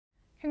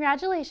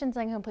Congratulations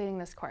on completing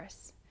this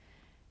course.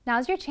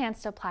 Now's your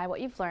chance to apply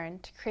what you've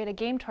learned to create a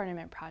game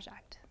tournament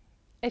project.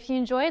 If you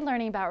enjoyed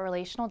learning about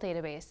relational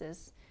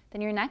databases,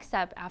 then your next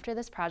step after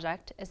this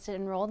project is to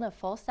enroll in the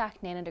Full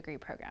Stack Nano Degree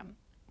program.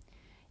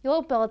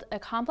 You'll build a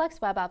complex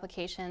web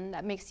application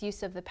that makes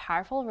use of the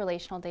powerful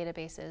relational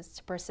databases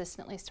to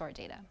persistently store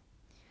data.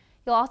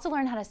 You'll also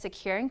learn how to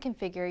secure and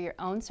configure your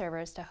own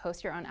servers to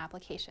host your own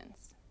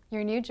applications.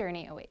 Your new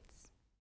journey awaits.